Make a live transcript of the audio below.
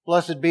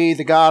Blessed be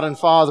the God and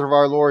Father of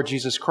our Lord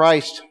Jesus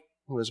Christ,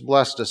 who has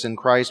blessed us in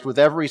Christ with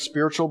every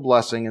spiritual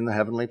blessing in the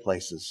heavenly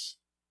places.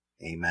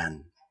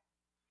 Amen.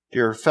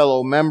 Dear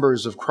fellow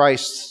members of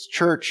Christ's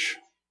church,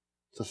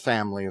 the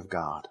family of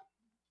God.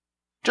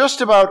 Just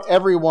about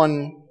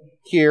everyone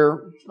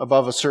here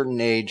above a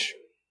certain age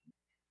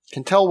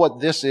can tell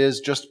what this is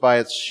just by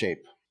its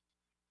shape.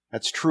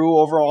 That's true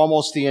over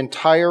almost the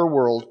entire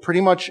world.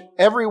 Pretty much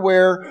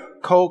everywhere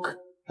Coke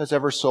has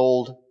ever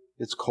sold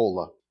its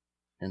cola.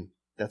 And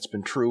that's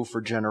been true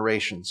for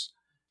generations.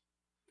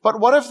 But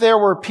what if there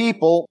were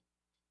people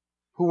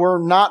who were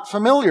not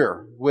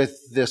familiar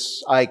with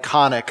this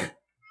iconic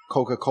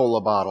Coca-Cola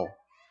bottle?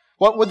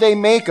 What would they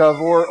make of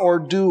or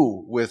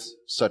do with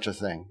such a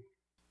thing?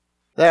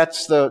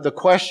 That's the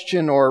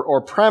question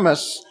or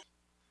premise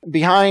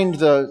behind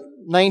the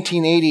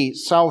 1980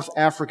 South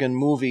African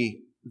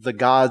movie, The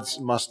Gods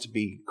Must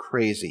Be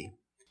Crazy.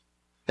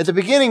 At the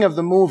beginning of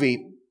the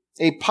movie,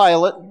 a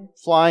pilot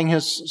flying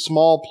his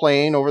small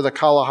plane over the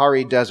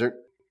Kalahari Desert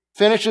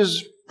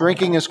finishes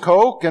drinking his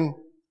Coke and,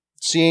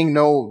 seeing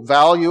no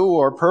value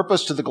or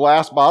purpose to the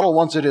glass bottle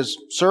once it has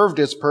served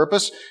its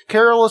purpose,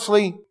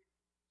 carelessly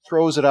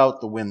throws it out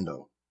the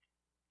window.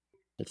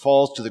 It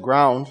falls to the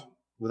ground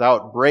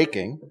without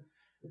breaking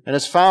and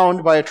is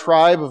found by a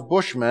tribe of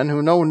bushmen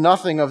who know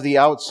nothing of the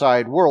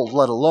outside world,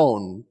 let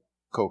alone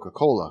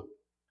Coca-Cola.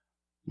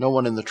 No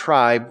one in the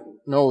tribe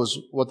knows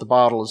what the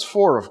bottle is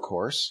for, of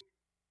course,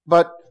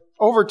 but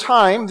over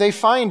time they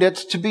find it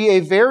to be a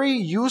very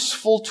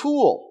useful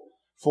tool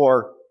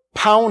for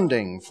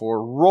pounding,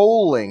 for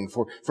rolling,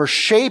 for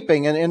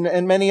shaping,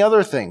 and many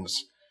other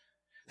things.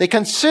 They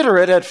consider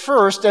it at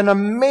first an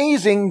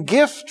amazing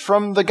gift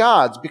from the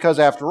gods, because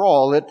after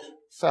all, it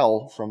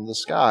fell from the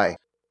sky.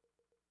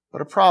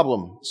 But a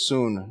problem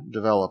soon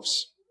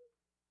develops.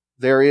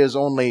 There is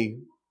only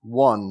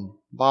one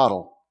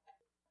bottle,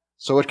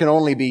 so it can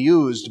only be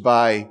used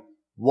by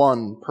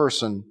one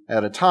person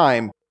at a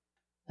time,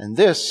 and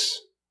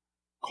this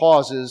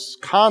causes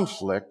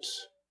conflict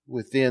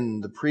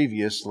within the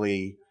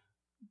previously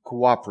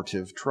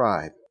cooperative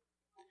tribe.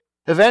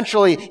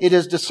 Eventually, it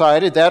is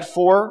decided that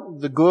for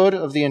the good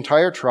of the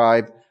entire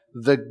tribe,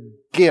 the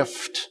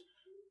gift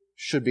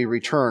should be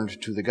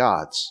returned to the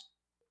gods.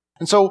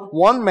 And so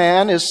one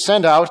man is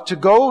sent out to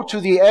go to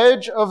the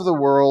edge of the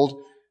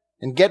world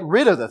and get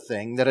rid of the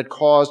thing that had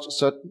caused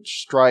such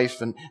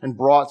strife and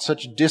brought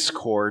such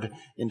discord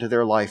into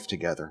their life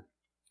together.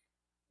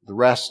 The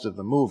rest of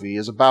the movie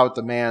is about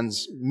the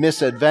man's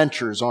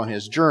misadventures on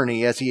his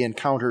journey as he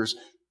encounters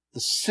the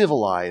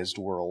civilized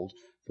world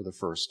for the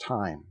first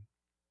time.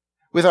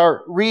 With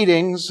our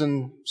readings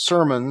and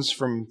sermons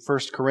from 1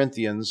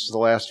 Corinthians the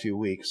last few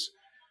weeks,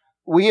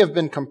 we have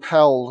been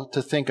compelled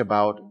to think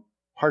about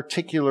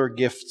particular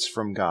gifts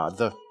from God,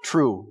 the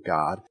true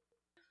God,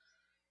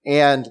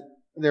 and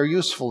their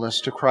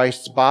usefulness to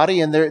Christ's body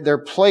and their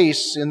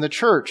place in the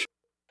church.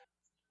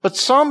 But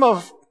some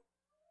of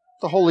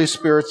the Holy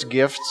Spirit's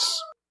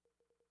gifts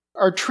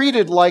are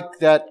treated like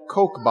that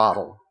Coke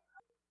bottle,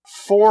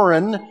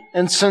 foreign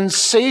and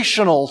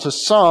sensational to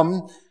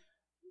some,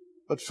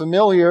 but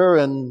familiar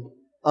and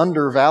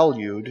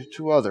undervalued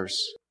to others.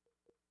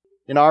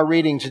 In our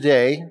reading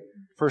today,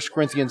 1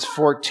 Corinthians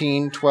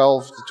 14,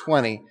 12 to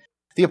 20,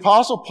 the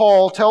Apostle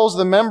Paul tells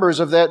the members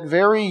of that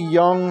very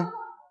young,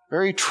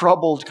 very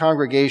troubled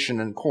congregation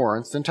in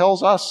Corinth, and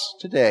tells us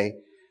today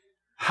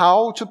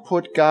how to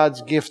put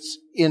God's gifts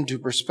into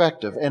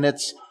perspective. And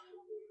it's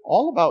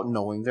all about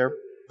knowing their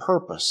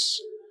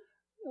purpose.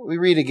 We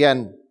read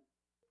again,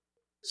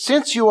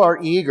 "Since you are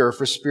eager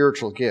for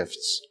spiritual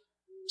gifts,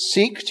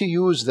 seek to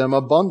use them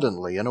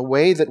abundantly in a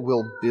way that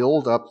will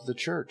build up the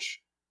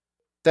church.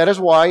 That is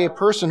why a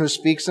person who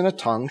speaks in a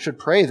tongue should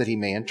pray that he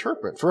may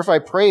interpret. For if I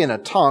pray in a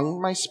tongue,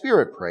 my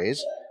spirit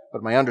prays,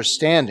 but my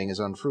understanding is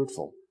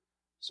unfruitful.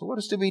 So what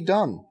is to be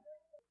done?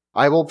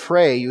 I will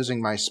pray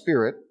using my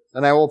spirit,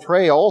 and I will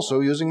pray also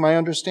using my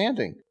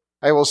understanding.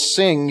 I will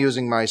sing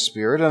using my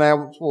spirit, and I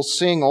will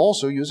sing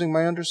also using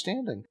my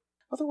understanding.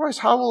 Otherwise,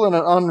 how will an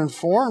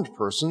uninformed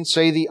person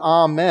say the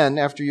Amen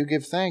after you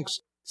give thanks,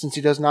 since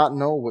he does not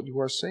know what you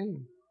are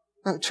saying?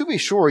 Now, to be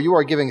sure, you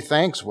are giving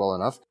thanks well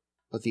enough,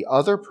 but the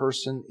other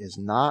person is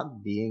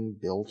not being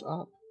built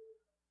up.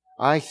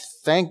 I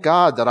thank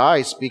God that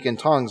I speak in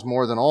tongues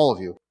more than all of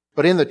you,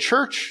 but in the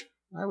church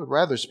I would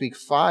rather speak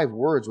 5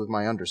 words with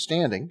my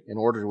understanding in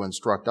order to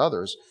instruct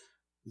others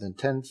than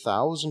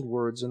 10,000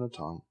 words in a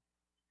tongue.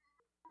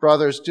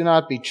 Brothers, do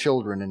not be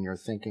children in your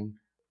thinking.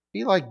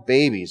 Be like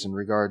babies in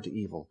regard to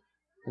evil,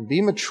 and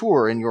be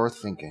mature in your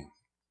thinking."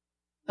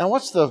 Now,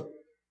 what's the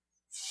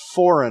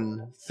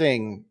foreign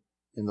thing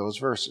in those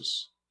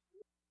verses?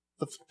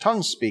 The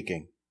tongue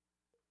speaking.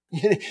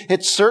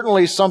 It's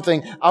certainly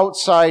something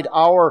outside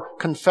our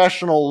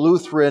confessional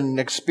Lutheran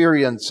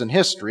experience and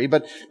history,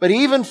 but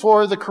even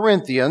for the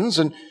Corinthians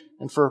and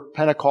for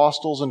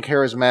Pentecostals and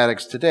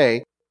Charismatics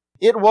today,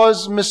 it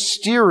was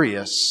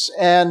mysterious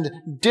and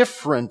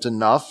different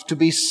enough to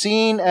be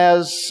seen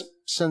as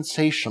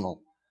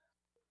sensational.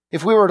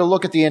 If we were to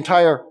look at the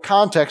entire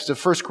context of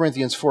 1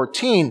 Corinthians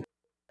 14,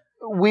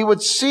 we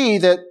would see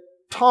that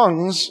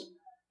tongues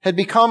had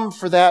become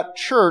for that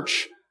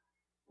church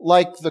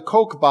like the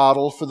Coke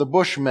bottle for the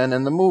Bushmen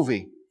in the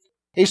movie.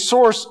 A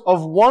source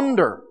of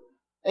wonder,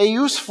 a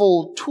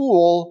useful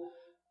tool,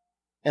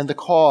 and the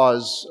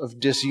cause of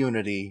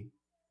disunity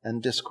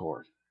and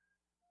discord.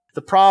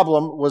 The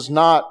problem was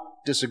not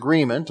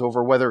disagreement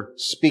over whether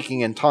speaking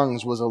in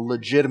tongues was a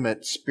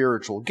legitimate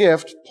spiritual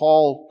gift.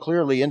 Paul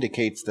clearly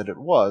indicates that it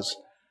was.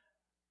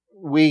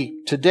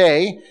 We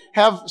today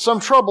have some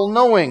trouble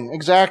knowing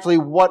exactly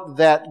what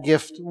that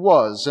gift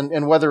was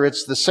and whether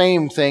it's the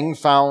same thing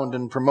found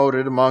and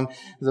promoted among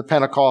the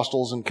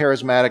Pentecostals and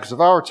Charismatics of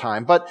our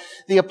time. But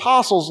the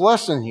apostles'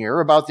 lesson here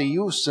about the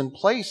use and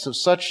place of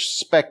such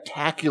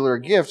spectacular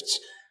gifts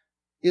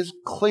is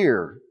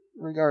clear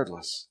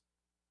regardless.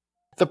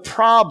 The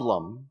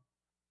problem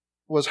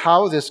was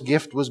how this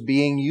gift was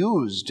being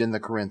used in the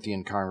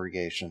Corinthian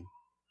congregation.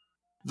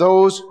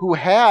 Those who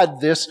had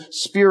this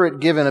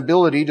Spirit-given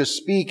ability to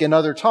speak in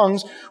other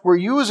tongues were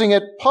using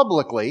it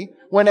publicly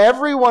when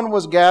everyone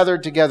was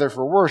gathered together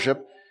for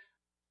worship,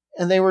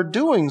 and they were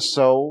doing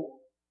so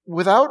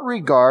without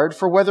regard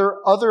for whether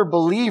other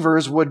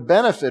believers would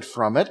benefit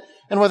from it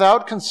and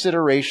without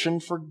consideration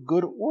for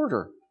good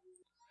order.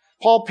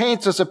 Paul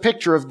paints us a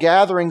picture of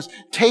gatherings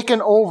taken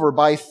over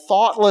by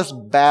thoughtless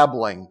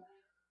babbling,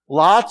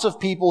 lots of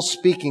people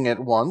speaking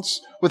at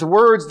once with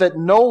words that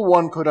no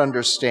one could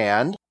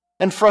understand,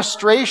 and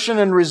frustration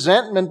and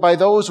resentment by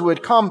those who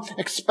had come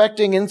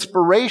expecting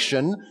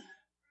inspiration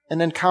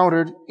and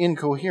encountered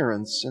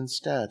incoherence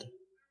instead.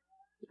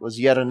 It was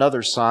yet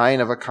another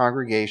sign of a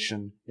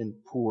congregation in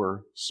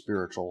poor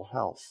spiritual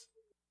health.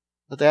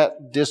 But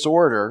that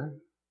disorder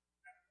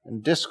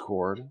and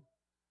discord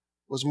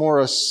was more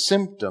a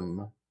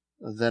symptom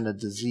than a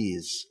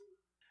disease.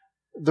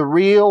 The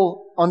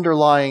real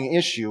underlying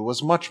issue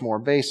was much more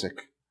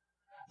basic.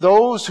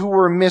 Those who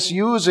were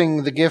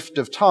misusing the gift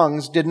of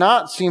tongues did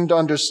not seem to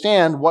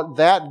understand what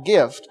that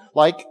gift,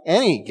 like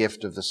any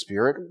gift of the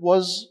Spirit,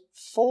 was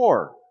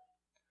for.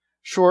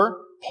 Sure,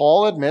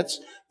 Paul admits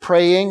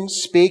praying,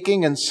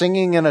 speaking, and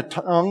singing in a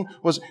tongue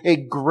was a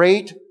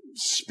great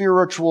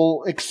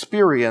spiritual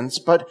experience,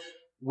 but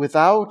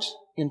without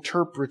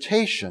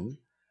interpretation,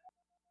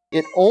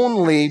 it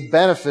only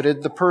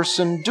benefited the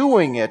person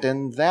doing it,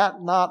 and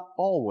that not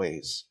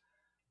always.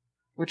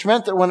 Which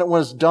meant that when it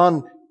was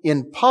done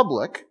in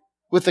public,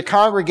 with the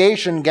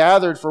congregation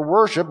gathered for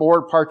worship,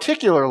 or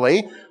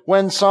particularly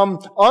when some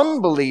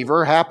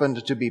unbeliever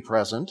happened to be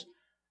present,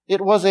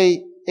 it was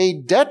a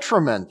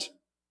detriment,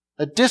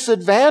 a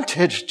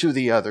disadvantage to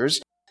the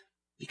others,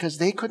 because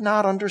they could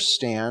not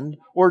understand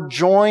or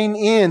join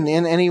in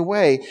any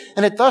way.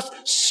 And it thus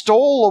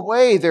stole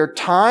away their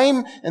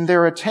time and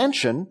their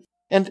attention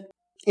and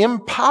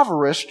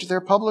impoverished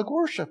their public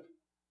worship.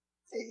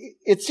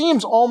 It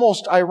seems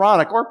almost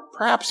ironic, or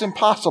perhaps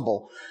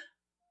impossible,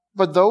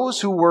 but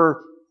those who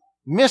were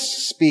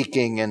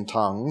misspeaking in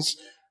tongues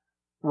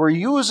were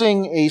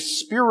using a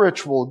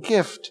spiritual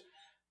gift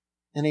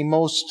in a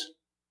most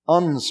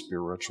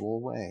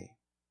unspiritual way.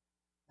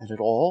 And it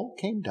all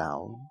came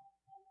down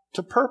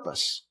to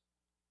purpose.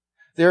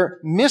 Their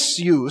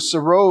misuse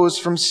arose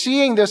from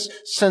seeing this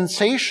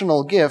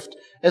sensational gift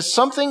as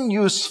something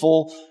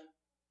useful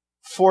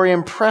for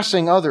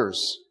impressing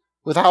others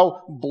with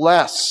how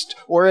blessed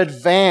or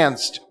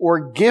advanced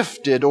or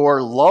gifted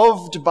or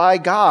loved by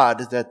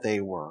God that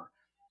they were.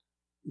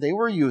 They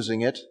were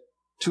using it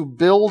to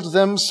build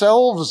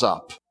themselves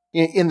up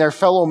in their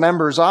fellow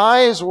members'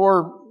 eyes,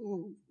 or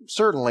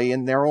certainly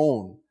in their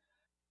own.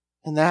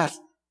 And that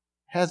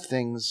had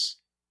things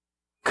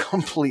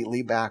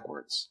completely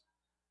backwards.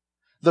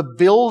 The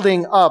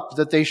building up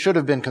that they should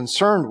have been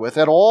concerned with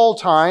at all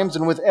times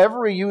and with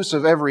every use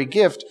of every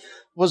gift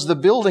was the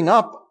building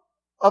up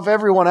of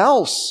everyone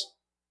else,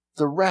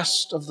 the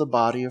rest of the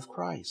body of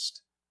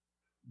Christ.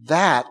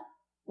 That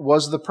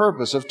was the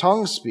purpose of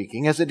tongue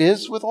speaking, as it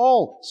is with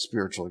all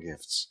spiritual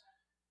gifts.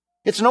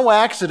 It's no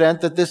accident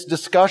that this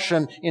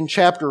discussion in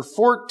chapter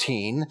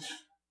 14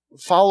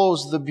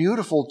 follows the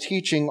beautiful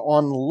teaching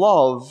on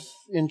love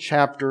in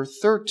chapter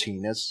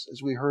 13, as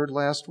we heard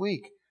last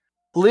week.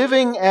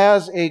 Living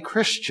as a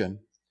Christian,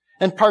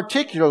 and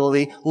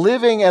particularly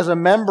living as a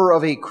member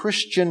of a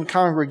Christian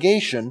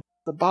congregation,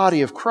 the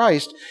body of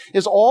Christ,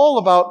 is all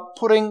about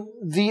putting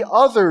the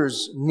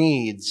other's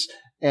needs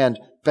and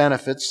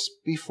benefits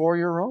before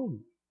your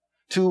own.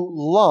 To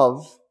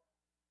love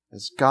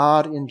as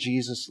God in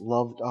Jesus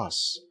loved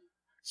us,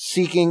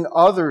 seeking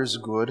others'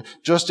 good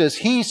just as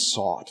He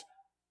sought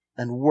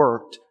and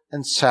worked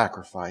and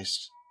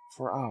sacrificed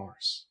for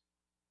ours.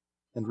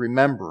 And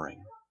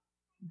remembering,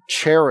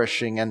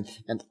 cherishing, and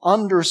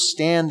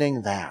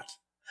understanding that,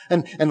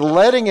 and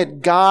letting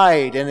it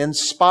guide and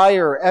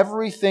inspire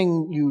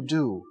everything you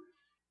do,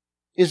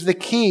 is the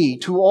key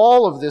to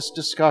all of this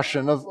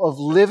discussion of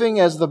living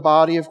as the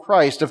body of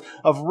Christ,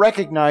 of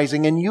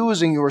recognizing and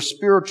using your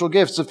spiritual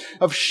gifts,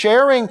 of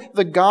sharing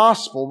the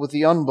gospel with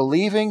the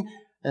unbelieving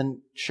and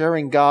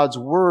sharing God's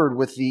word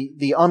with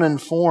the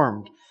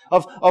uninformed,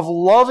 of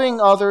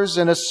loving others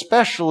and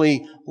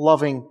especially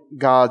loving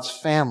God's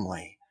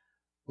family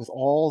with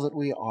all that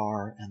we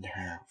are and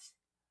have.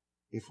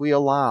 If we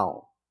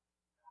allow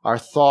our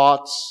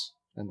thoughts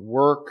and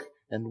work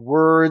and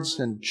words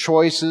and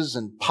choices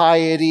and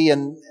piety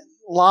and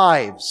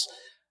lives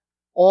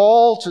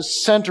all to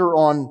center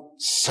on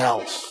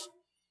self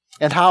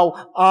and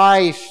how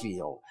I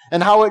feel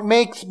and how it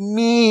makes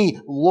me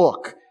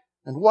look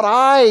and what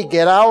I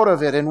get out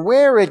of it and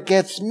where it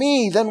gets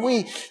me, then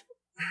we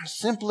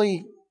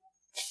simply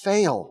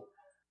fail.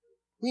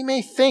 We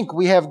may think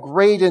we have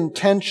great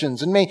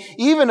intentions and may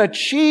even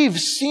achieve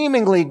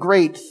seemingly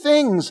great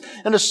things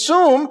and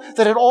assume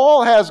that it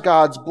all has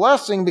God's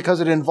blessing because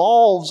it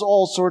involves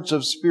all sorts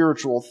of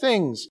spiritual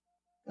things.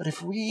 But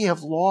if we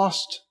have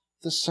lost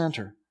the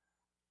center,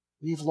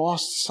 we've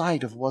lost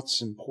sight of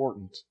what's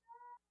important.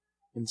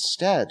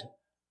 Instead,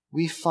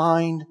 we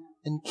find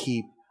and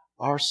keep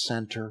our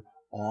center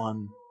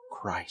on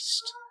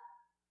Christ.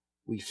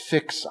 We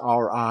fix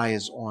our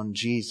eyes on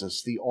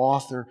Jesus, the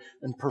author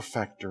and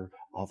perfecter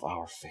of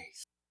our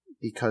faith,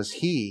 because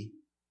He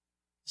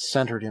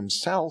centered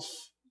Himself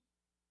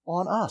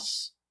on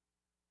us.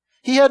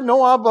 He had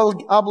no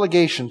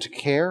obligation to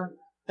care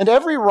and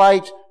every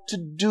right to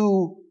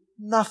do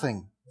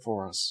nothing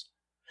for us.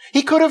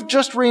 He could have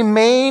just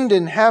remained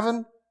in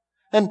heaven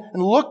and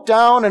looked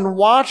down and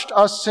watched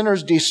us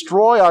sinners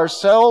destroy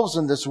ourselves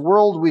and this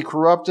world we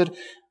corrupted,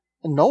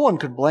 and no one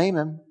could blame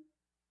Him.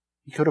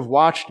 He could have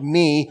watched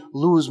me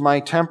lose my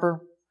temper,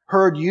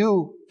 heard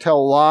you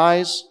tell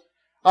lies,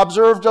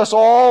 observed us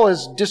all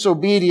as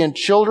disobedient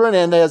children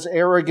and as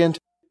arrogant,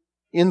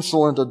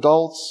 insolent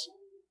adults,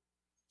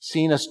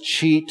 seen us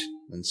cheat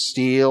and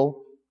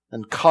steal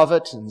and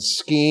covet and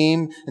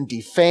scheme and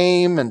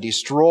defame and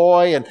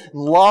destroy and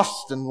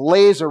lust and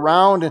laze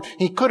around. And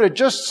He could have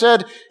just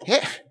said,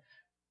 hey,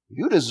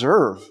 you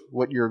deserve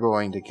what you're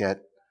going to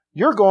get.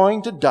 You're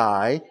going to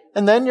die,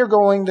 and then you're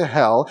going to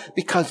hell,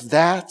 because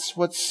that's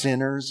what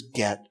sinners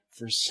get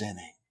for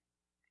sinning.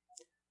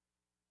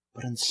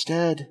 But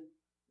instead,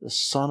 the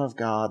Son of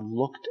God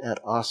looked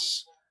at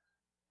us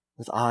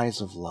with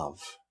eyes of love.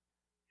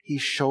 He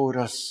showed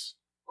us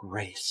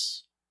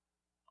grace,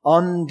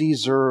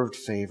 undeserved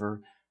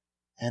favor,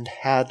 and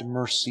had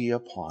mercy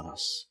upon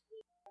us.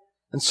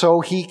 And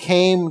so He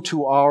came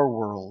to our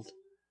world,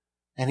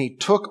 and He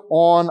took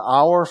on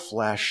our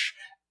flesh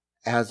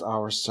as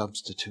our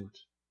substitute.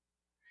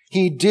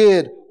 He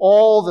did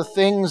all the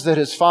things that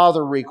His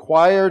Father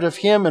required of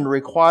Him and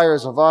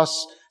requires of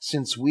us,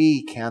 since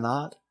we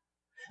cannot.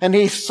 And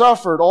He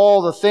suffered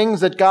all the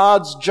things that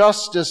God's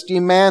justice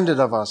demanded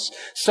of us: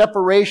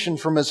 separation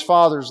from His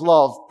Father's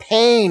love,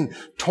 pain,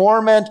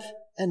 torment,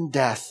 and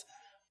death,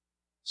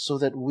 so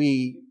that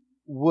we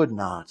would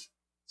not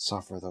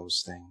suffer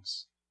those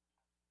things.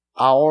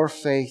 Our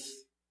faith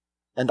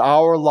and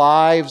our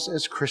lives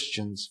as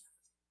Christians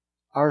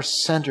are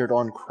centered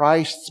on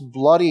Christ's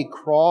bloody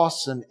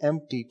cross and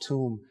empty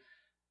tomb,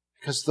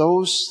 because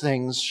those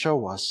things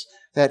show us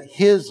that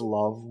His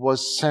love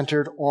was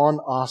centered on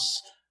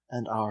us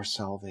and our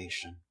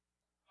salvation.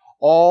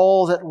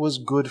 All that was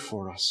good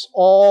for us,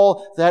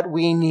 all that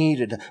we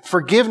needed,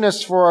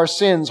 forgiveness for our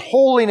sins,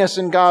 holiness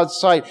in God's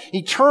sight,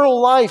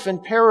 eternal life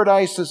and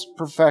paradise's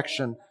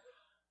perfection,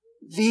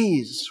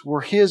 these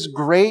were His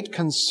great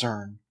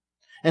concern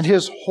and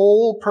His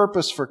whole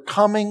purpose for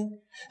coming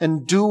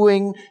and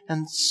doing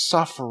and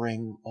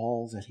suffering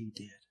all that He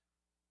did.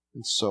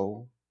 And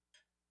so,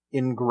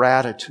 in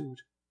gratitude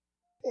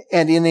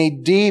and in a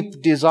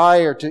deep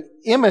desire to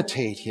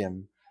imitate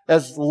Him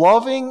as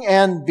loving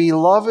and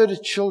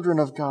beloved children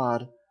of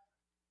God,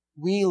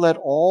 we let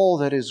all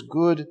that is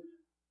good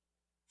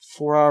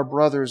for our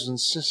brothers and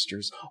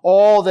sisters,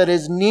 all that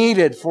is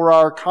needed for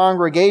our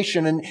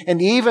congregation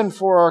and even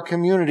for our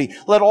community,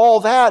 let all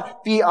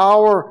that be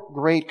our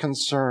great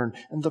concern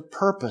and the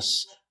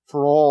purpose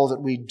for all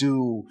that we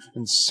do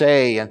and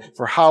say and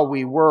for how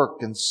we work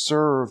and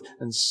serve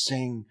and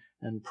sing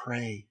and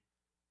pray.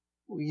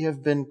 We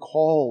have been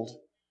called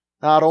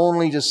not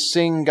only to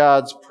sing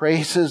God's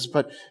praises,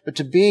 but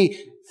to be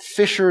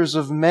fishers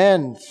of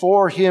men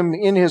for Him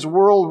in His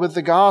world with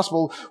the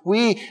gospel.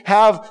 We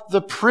have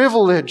the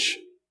privilege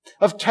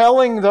of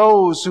telling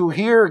those who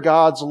hear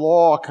God's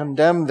law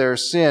condemn their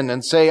sin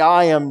and say,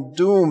 I am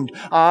doomed,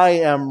 I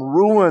am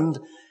ruined.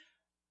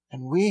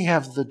 And we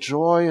have the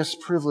joyous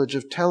privilege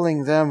of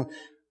telling them,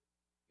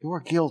 your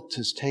guilt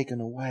is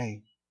taken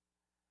away.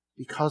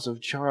 Because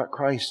of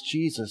Christ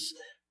Jesus,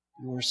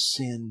 your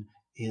sin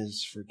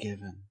is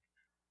forgiven.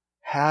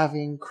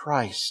 Having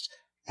Christ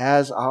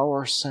as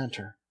our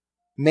center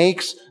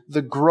makes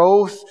the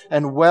growth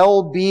and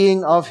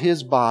well-being of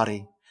His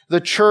body,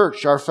 the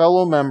church, our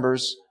fellow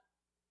members,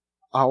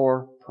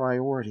 our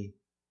priority.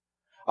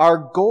 Our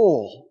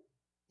goal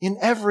in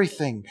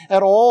everything,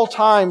 at all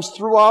times,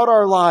 throughout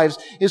our lives,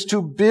 is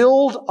to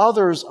build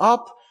others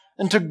up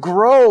and to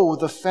grow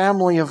the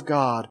family of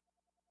God,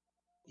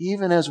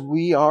 even as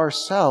we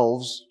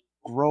ourselves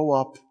grow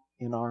up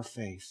in our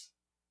faith.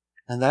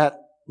 And that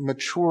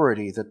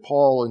maturity that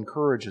Paul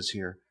encourages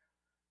here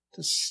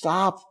to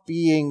stop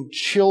being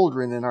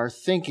children in our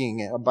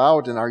thinking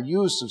about and our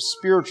use of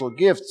spiritual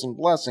gifts and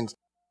blessings.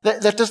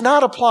 That does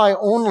not apply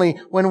only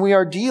when we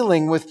are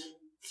dealing with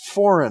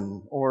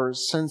foreign or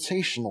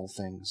sensational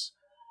things.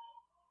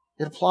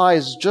 It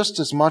applies just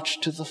as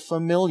much to the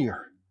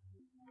familiar.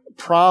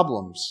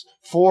 Problems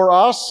for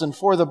us and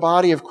for the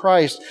body of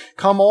Christ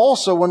come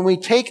also when we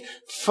take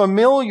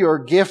familiar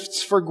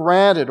gifts for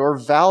granted or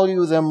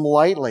value them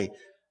lightly,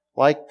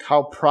 like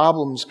how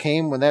problems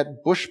came when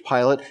that bush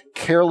pilot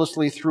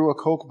carelessly threw a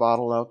Coke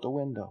bottle out the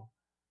window.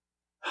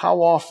 How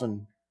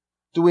often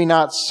do we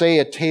not say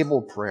a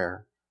table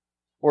prayer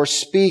or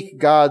speak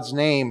God's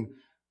name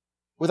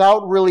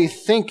without really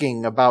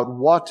thinking about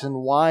what and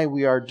why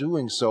we are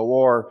doing so,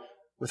 or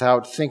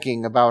without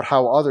thinking about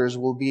how others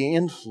will be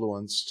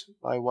influenced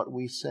by what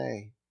we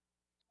say?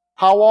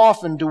 How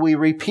often do we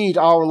repeat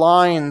our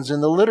lines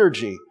in the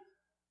liturgy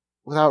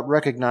without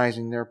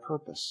recognizing their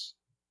purpose?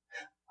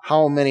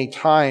 How many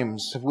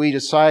times have we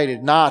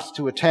decided not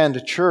to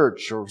attend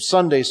church or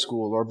Sunday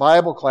school or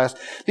Bible class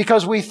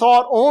because we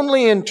thought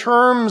only in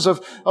terms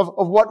of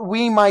what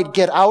we might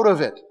get out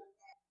of it,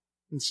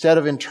 instead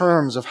of in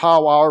terms of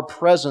how our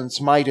presence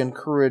might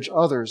encourage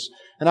others,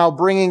 and how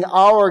bringing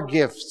our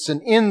gifts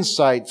and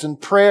insights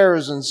and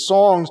prayers and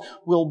songs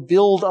will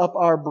build up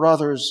our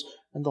brothers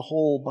and the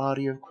whole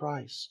body of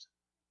Christ?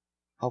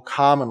 How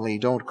commonly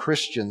don't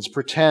Christians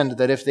pretend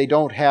that if they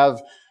don't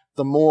have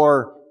the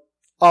more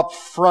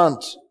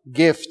upfront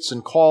gifts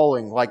and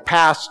calling, like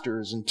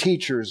pastors and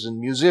teachers and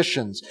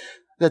musicians,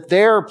 that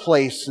their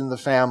place in the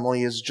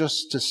family is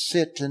just to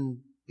sit and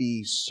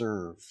be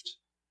served.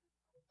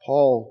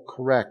 Paul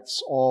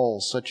corrects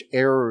all such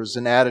errors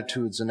in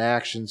attitudes and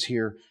actions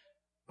here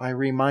by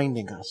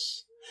reminding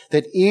us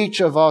that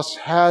each of us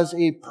has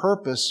a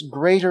purpose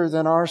greater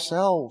than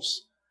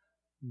ourselves,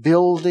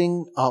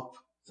 building up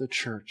the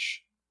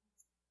church.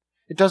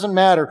 It doesn't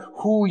matter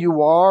who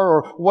you are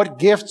or what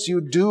gifts you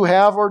do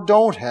have or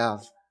don't have.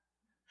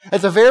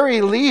 At the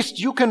very least,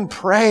 you can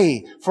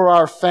pray for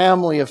our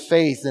family of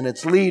faith and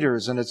its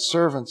leaders and its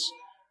servants.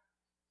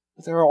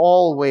 But there are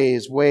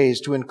always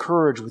ways to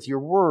encourage with your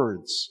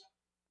words,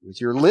 with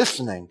your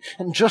listening,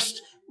 and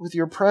just with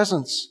your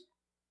presence.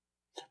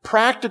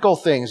 Practical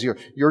things,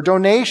 your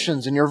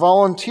donations and your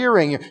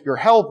volunteering, your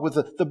help with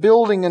the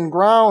building and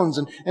grounds,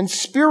 and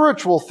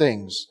spiritual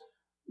things,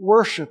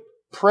 worship,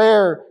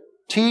 prayer,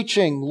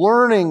 teaching,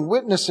 learning,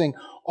 witnessing,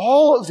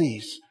 all of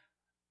these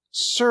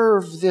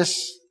serve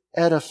this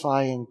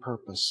edifying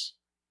purpose.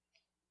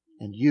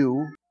 And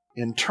you,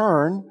 in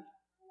turn,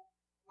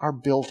 are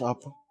built up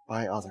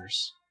by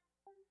others.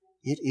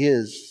 It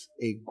is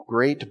a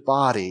great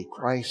body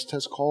Christ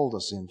has called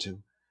us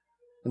into.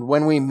 And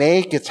when we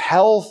make its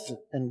health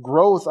and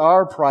growth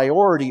our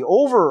priority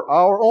over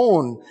our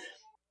own,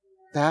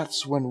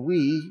 that's when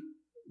we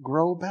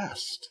grow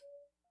best.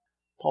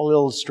 Paul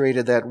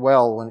illustrated that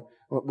well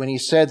when he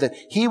said that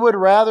he would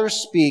rather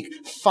speak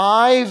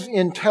 5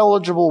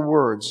 intelligible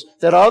words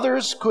that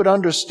others could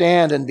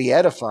understand and be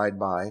edified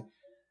by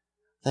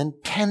than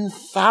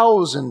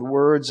 10,000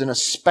 words in a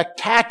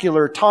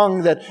spectacular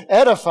tongue that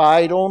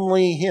edified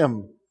only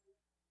him.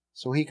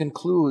 So he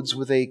concludes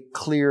with a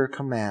clear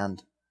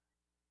command: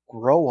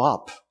 grow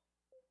up.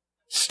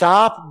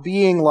 Stop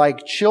being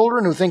like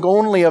children who think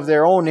only of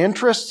their own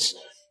interests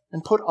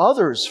and put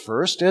others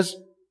first, as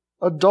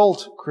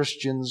adult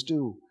Christians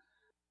do.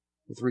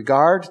 With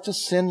regard to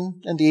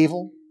sin and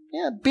evil,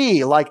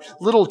 be like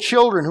little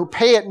children who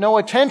pay it no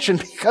attention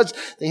because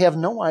they have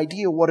no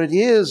idea what it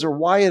is or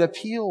why it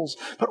appeals.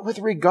 But with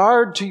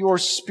regard to your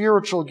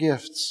spiritual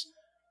gifts,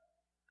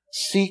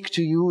 seek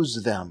to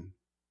use them,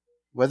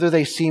 whether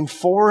they seem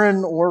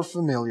foreign or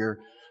familiar,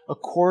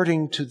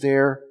 according to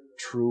their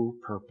true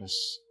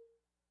purpose.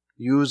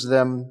 Use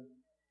them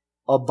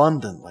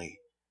abundantly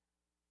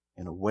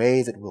in a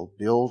way that will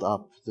build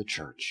up the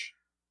church.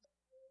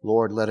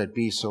 Lord, let it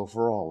be so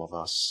for all of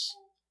us.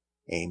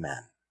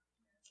 Amen.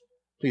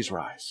 Please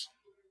rise.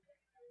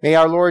 May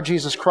our Lord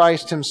Jesus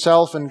Christ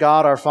himself and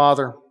God our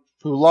Father,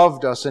 who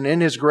loved us and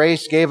in his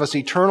grace gave us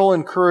eternal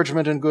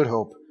encouragement and good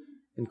hope,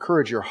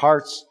 encourage your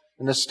hearts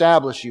and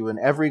establish you in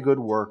every good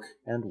work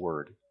and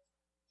word.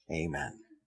 Amen.